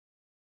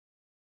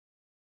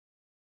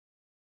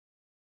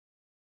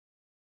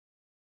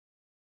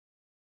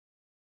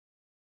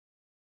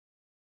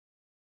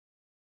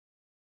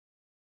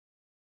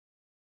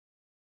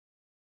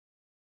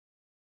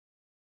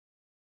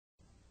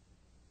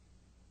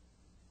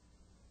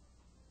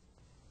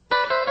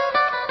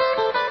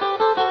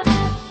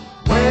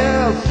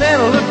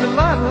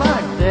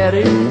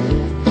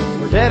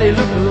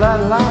Daddy looked a lot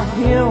like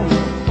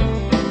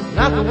him,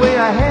 not the way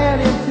I had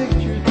him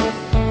pictured.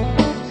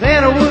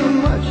 Santa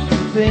wasn't much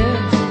too thin,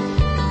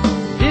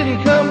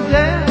 didn't come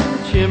down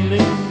the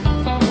chimney,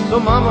 so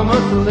Mama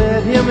must have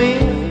let him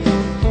in.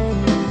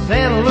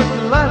 Santa looked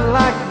a lot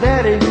like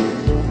Daddy,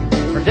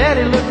 or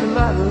Daddy looked a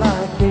lot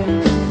like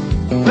him.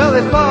 Well,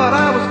 they thought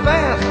I was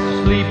fast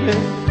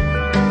sleeping,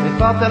 they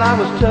thought that I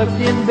was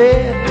tucked in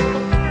bed.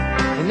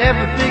 They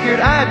never figured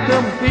I'd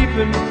come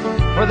peeping,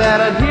 or that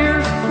I'd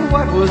hear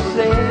what was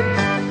said.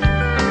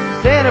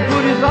 Santa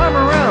put his arm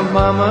around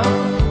Mama,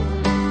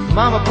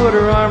 Mama put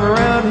her arm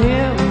around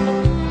him.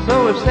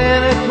 So if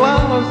Santa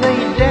Claus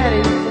ain't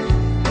Daddy,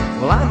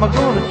 well, I'm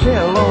gonna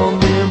tell on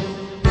them.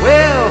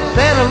 Well,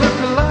 Santa looked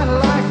a lot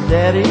like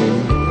Daddy,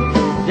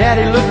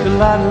 Daddy looked a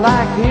lot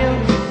like him,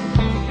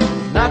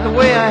 not the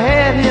way I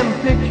had him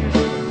pictured.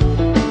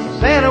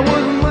 Santa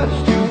wasn't much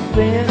too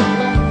thin,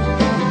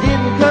 he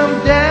didn't come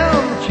down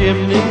the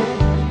chimney,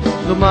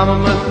 so Mama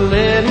must have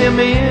let him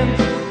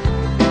in.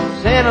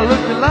 Santa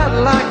looked a lot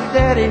like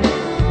Daddy,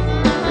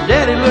 or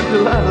Daddy looked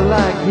a lot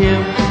like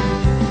him.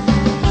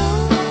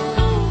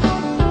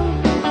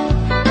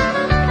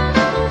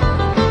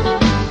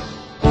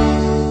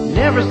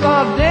 Never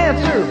saw a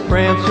dancer or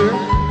prancer,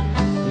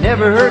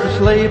 never heard a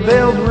sleigh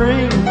bells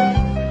ring,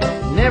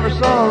 never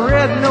saw a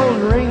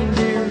red-nosed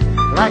reindeer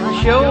like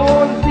the show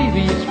on the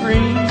TV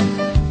screen.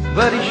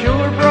 But he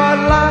sure brought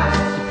lots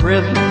of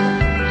presents,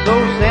 so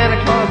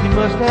Santa Claus he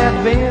must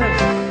have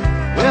been.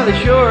 Well, he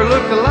sure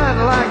looked a lot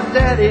like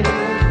Daddy,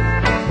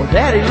 well,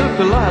 Daddy looked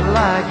a lot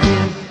like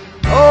him.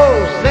 Oh,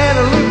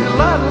 Santa looked a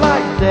lot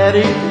like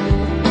Daddy,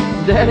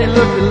 Daddy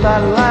looked a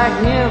lot like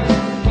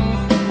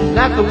him,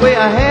 not the way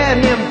I had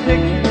him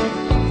pictured.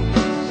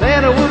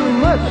 Santa wasn't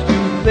much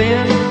too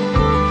thin,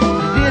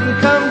 he didn't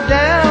come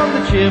down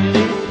the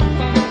chimney,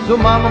 so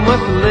Mama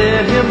must have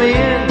let him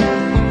in.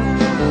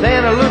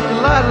 Santa looked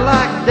a lot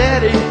like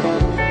Daddy,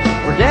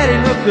 or Daddy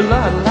looked a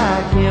lot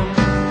like him.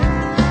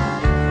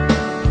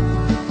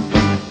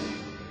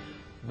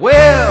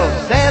 Well,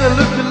 Santa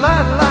looked a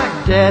lot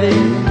like Daddy,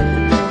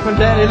 or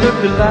Daddy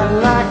looked a lot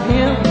like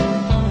him,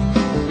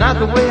 not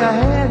the way I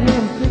had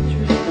him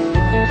pictured.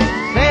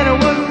 Santa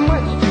wasn't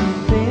much too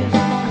thin,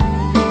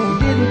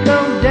 he didn't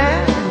come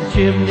down the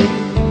chimney,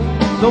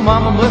 so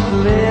Mama must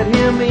have let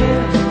him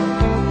in.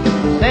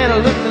 Santa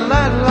looked